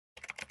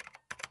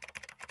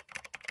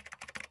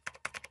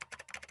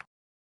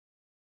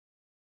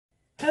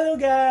Hello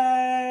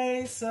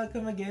guys!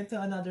 Welcome again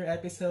to another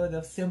episode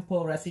of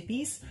Simple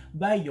Recipes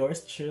by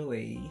yours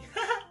truly,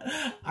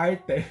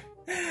 Arte.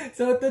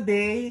 So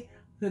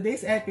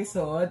today's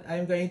episode,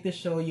 I'm going to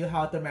show you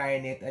how to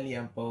marinate a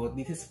liempo.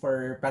 This is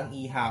for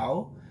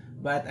pang-ihaw,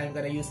 but I'm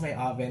gonna use my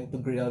oven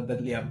to grill the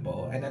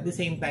liempo. And at the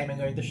same time,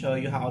 I'm going to show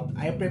you how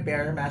I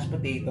prepare mashed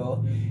potato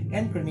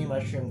and creamy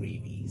mushroom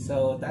gravy.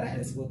 So tara,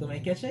 let's go to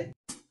my kitchen.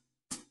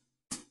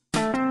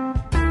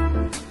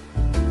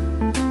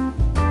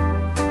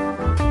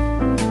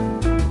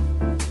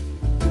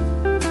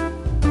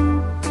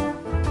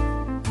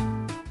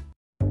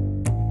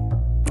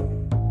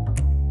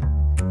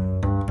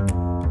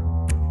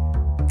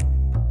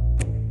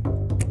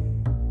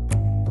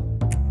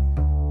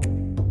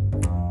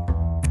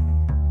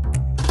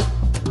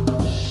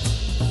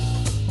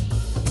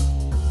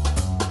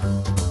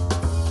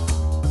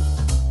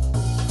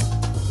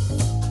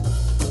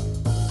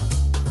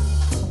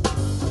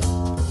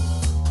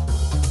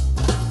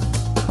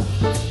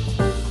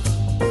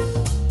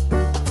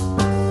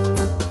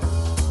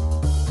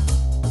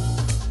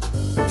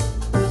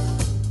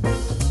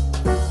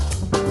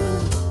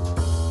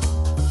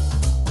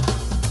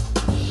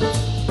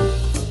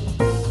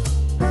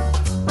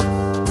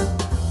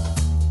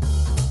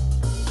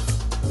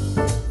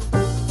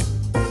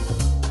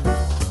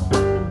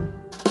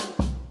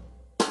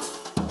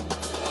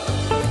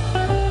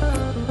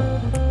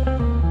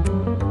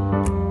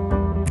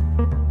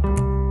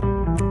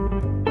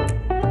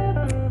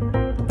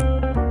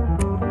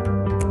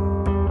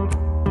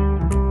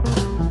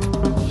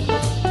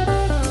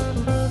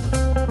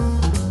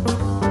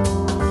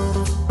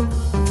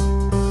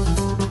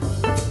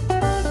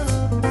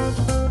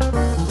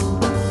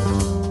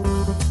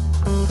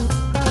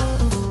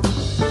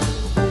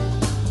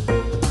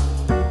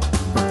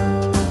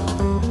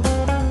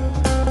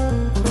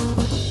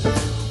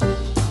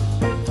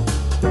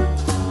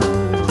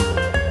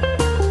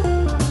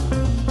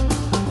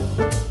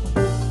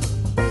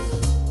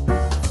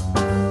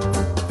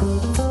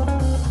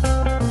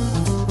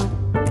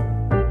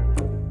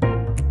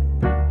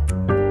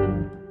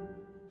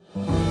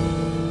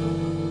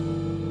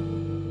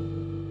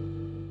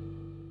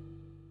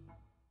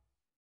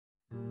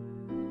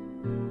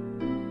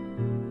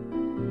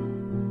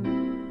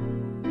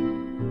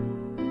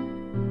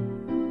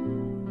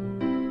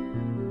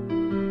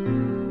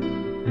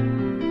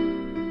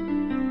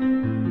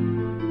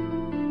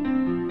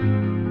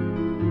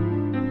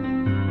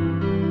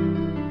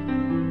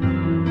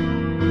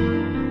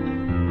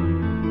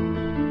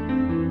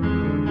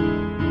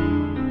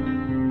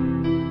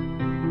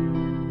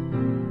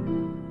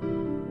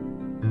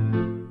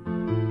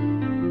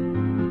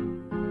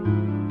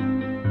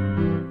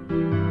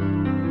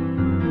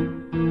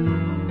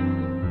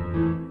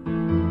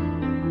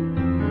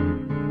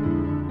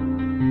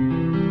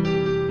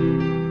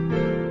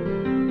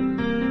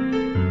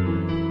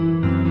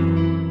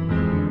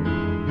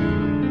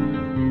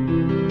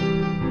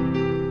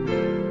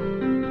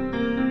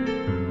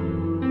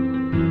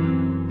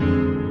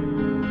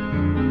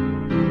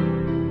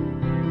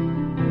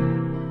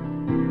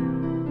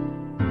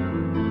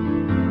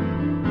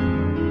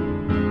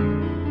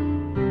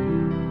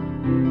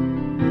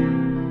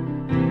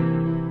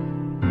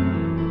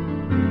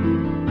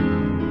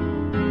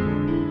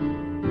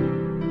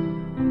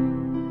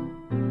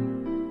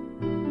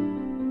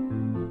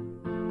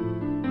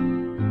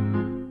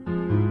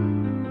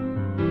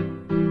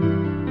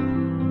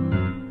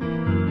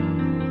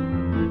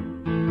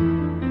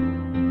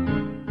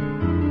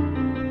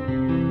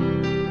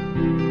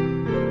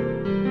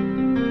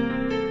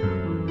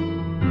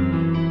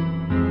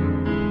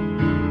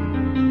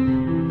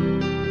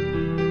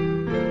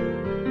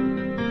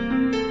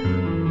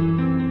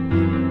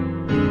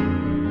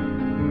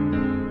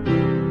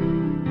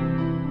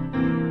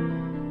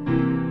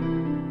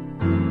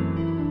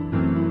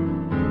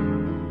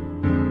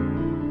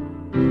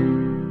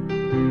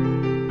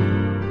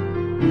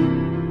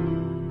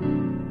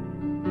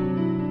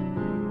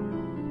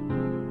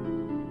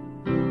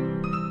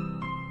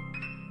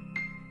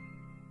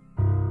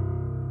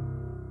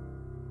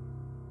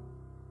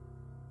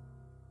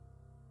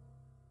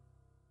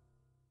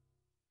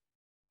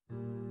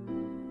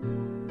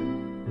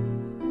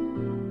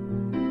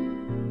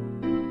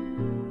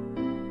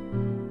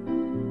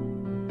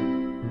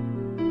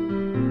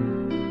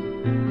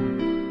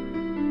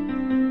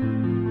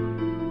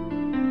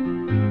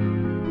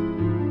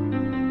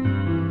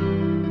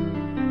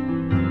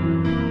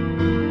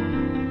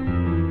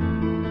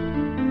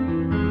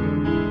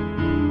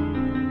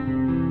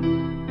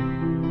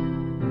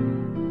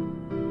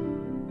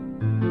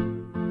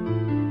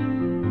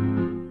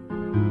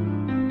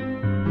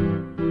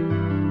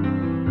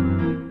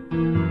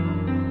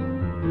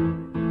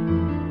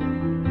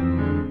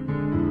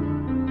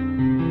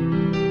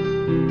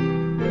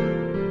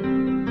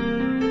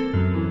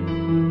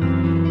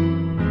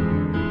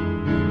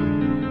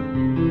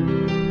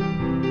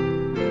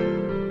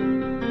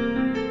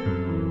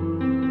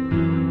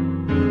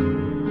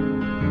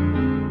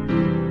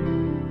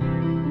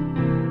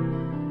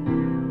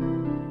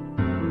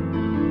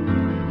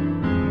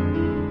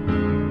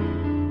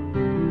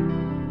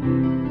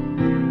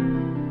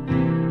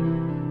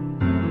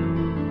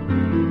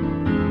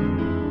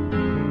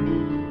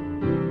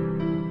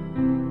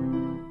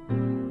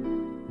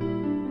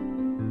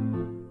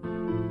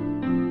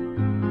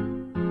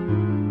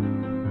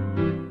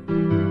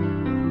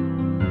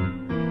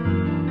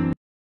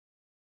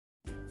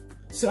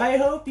 So I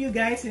hope you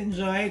guys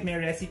enjoyed my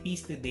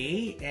recipes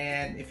today,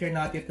 and if you're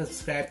not yet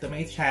subscribed to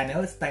my channel,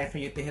 it's time for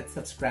you to hit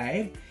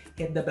subscribe,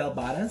 hit the bell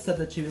button so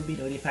that you will be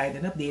notified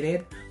and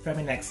updated from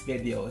my next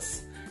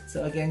videos.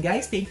 So again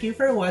guys, thank you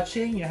for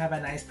watching. You have a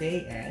nice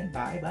day and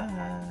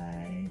bye-bye!